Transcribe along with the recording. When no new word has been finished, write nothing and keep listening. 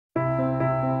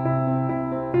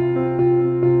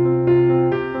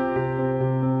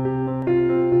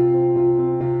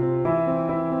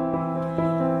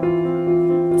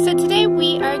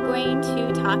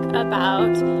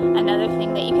about another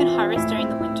thing that you can harvest during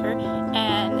the winter,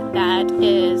 and that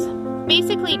is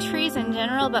basically trees in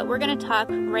general, but we're going to talk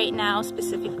right now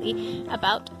specifically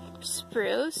about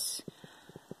spruce.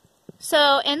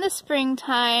 So in the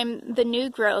springtime, the new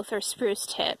growth or spruce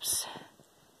tips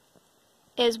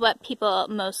is what people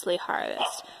mostly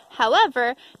harvest.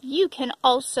 However, you can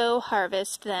also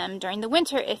harvest them during the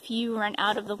winter if you run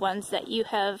out of the ones that you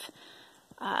have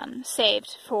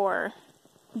saved for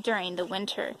during the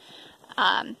winter.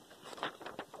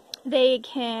 They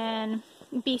can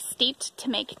be steeped to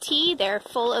make tea. They're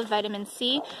full of vitamin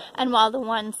C, and while the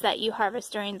ones that you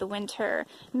harvest during the winter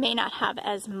may not have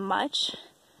as much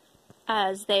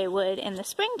as they would in the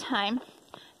springtime,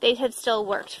 they have still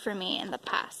worked for me in the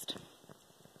past.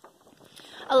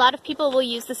 A lot of people will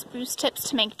use the spruce tips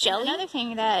to make jelly. Another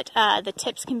thing that the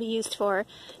tips can be used for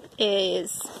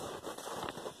is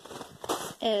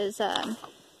as a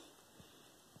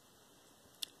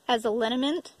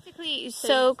liniment. Basically, you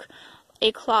soak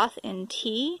a cloth in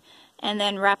tea and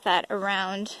then wrap that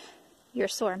around your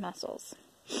sore muscles.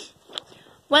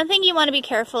 One thing you want to be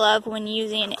careful of when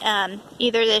using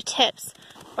either the tips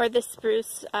or the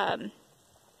spruce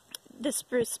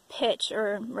pitch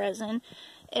or resin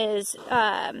is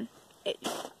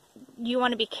you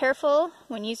want to be careful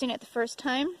when using it the first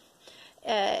time.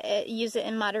 Use it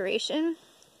in moderation,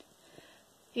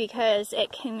 because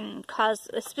it can cause,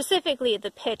 specifically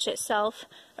the pitch itself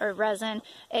or resin,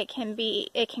 it can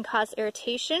cause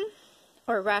irritation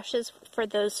or rashes for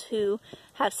those who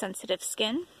have sensitive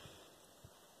skin.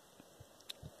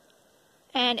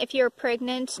 And if you're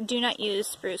pregnant, do not use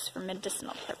spruce for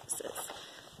medicinal purposes.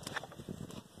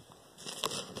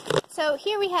 So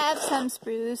here we have some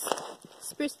spruce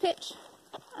pitch,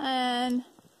 and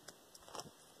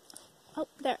oh,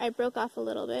 there, I broke off a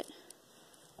little bit.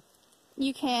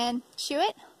 You can chew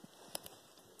it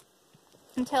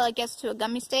until it gets to a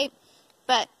gummy state,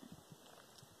 but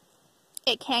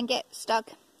it can get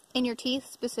stuck in your teeth,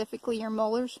 specifically your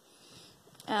molars.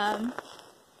 But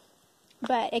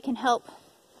it can help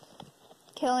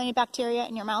kill any bacteria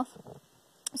in your mouth.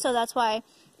 So that's why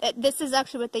this is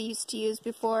actually what they used to use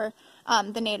before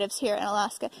the natives here in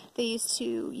Alaska. They used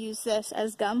to use this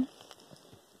as gum,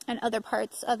 and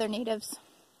other natives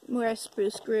where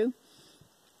spruce grew.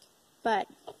 But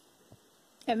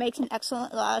it makes an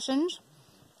excellent lozenge.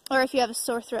 Or if you have a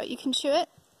sore throat, you can chew it,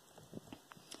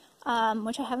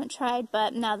 which I haven't tried,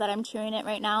 but now that I'm chewing it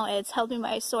right now, it's helping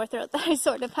my sore throat that I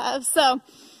sort of have. So,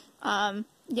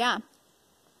 yeah,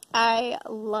 I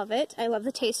love it. I love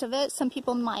the taste of it. Some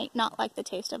people might not like the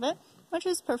taste of it, which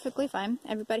is perfectly fine.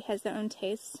 Everybody has their own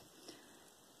tastes.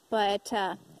 But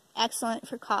excellent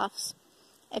for coughs.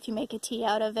 If you make a tea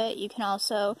out of it, you can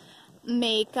also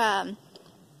make a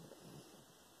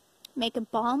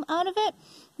balm out of it,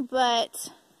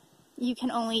 but you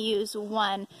can only use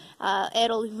one.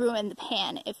 It'll ruin the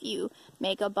pan if you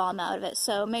make a balm out of it.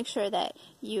 So make sure that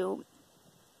you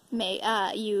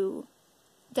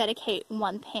dedicate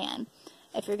one pan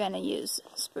if you're going to use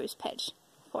spruce pitch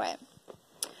for it.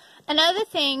 Another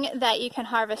thing that you can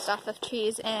harvest off of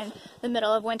trees in the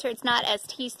middle of winter, it's not as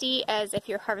tasty as if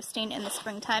you're harvesting in the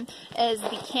springtime, is the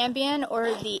cambium or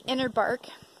the inner bark.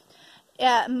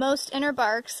 Most inner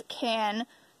barks can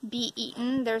be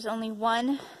eaten. There's only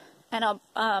one, and I'll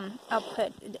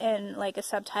put in like a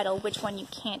subtitle which one you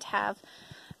can't have,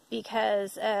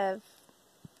 because of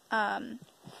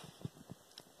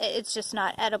it's just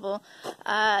not edible.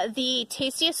 The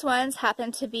tastiest ones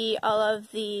happen to be all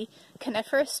of the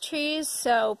coniferous trees,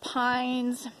 so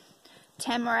pines,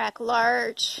 tamarack,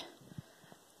 larch,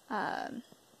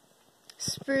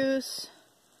 spruce,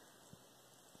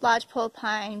 lodgepole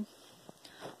pine.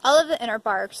 All of the inner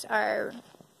barks are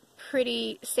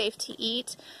pretty safe to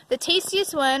eat. The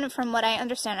tastiest one, from what I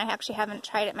understand, I actually haven't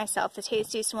tried it myself, the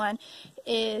tastiest one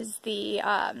is the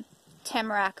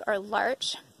tamarack or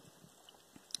larch.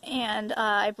 And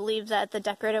I believe that the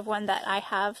decorative one that I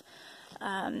have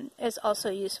is also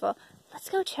useful. Let's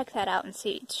go check that out and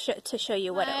see to show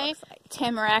you what it looks like.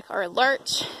 Tamarack or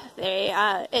larch,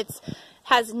 it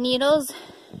has needles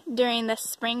during the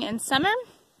spring and summer,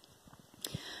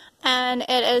 and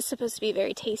it is supposed to be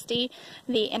very tasty.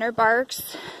 The inner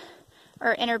barks,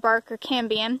 or inner bark or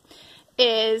cambium,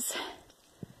 is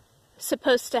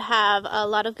supposed to have a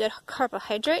lot of good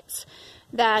carbohydrates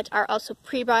that are also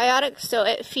prebiotic, so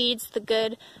it feeds the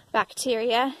good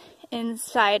bacteria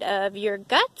inside of your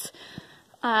gut.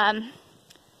 And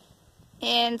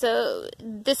so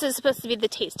this is supposed to be the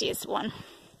tastiest one.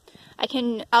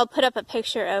 I'll put up a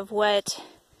picture of what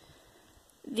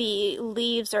the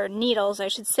leaves, or needles I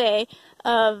should say,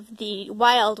 of the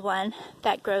wild one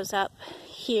that grows up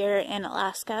here here in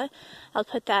Alaska. I'll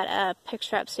put that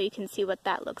picture up so you can see what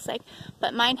that looks like.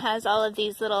 But mine has all of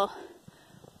these little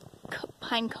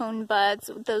pine cone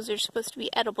buds. Those are supposed to be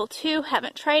edible too.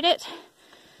 Haven't tried it.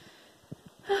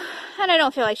 And I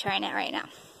don't feel like trying it right now.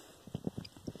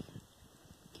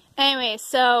 Anyway,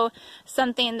 so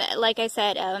something that, like I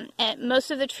said,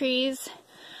 most of the trees,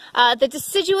 the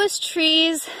deciduous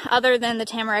trees, other than the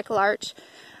tamarack larch,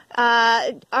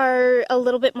 are a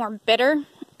little bit more bitter,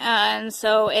 and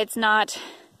so it's not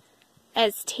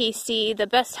as tasty. The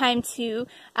best time to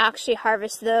actually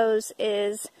harvest those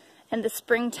is in the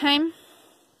springtime,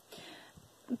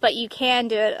 but you can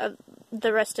do it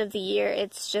the rest of the year.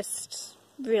 It's just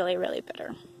really, really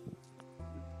bitter.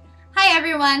 Hi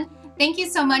everyone! Thank you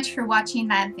so much for watching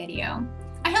that video.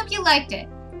 I hope you liked it,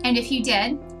 and if you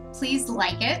did, please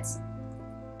like it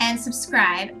and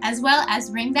subscribe, as well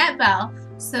as ring that bell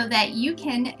so that you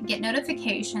can get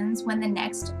notifications when the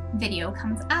next video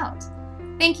comes out.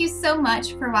 Thank you so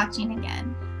much for watching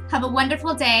again. Have a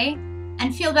wonderful day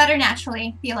and feel better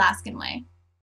naturally the Alaskan way.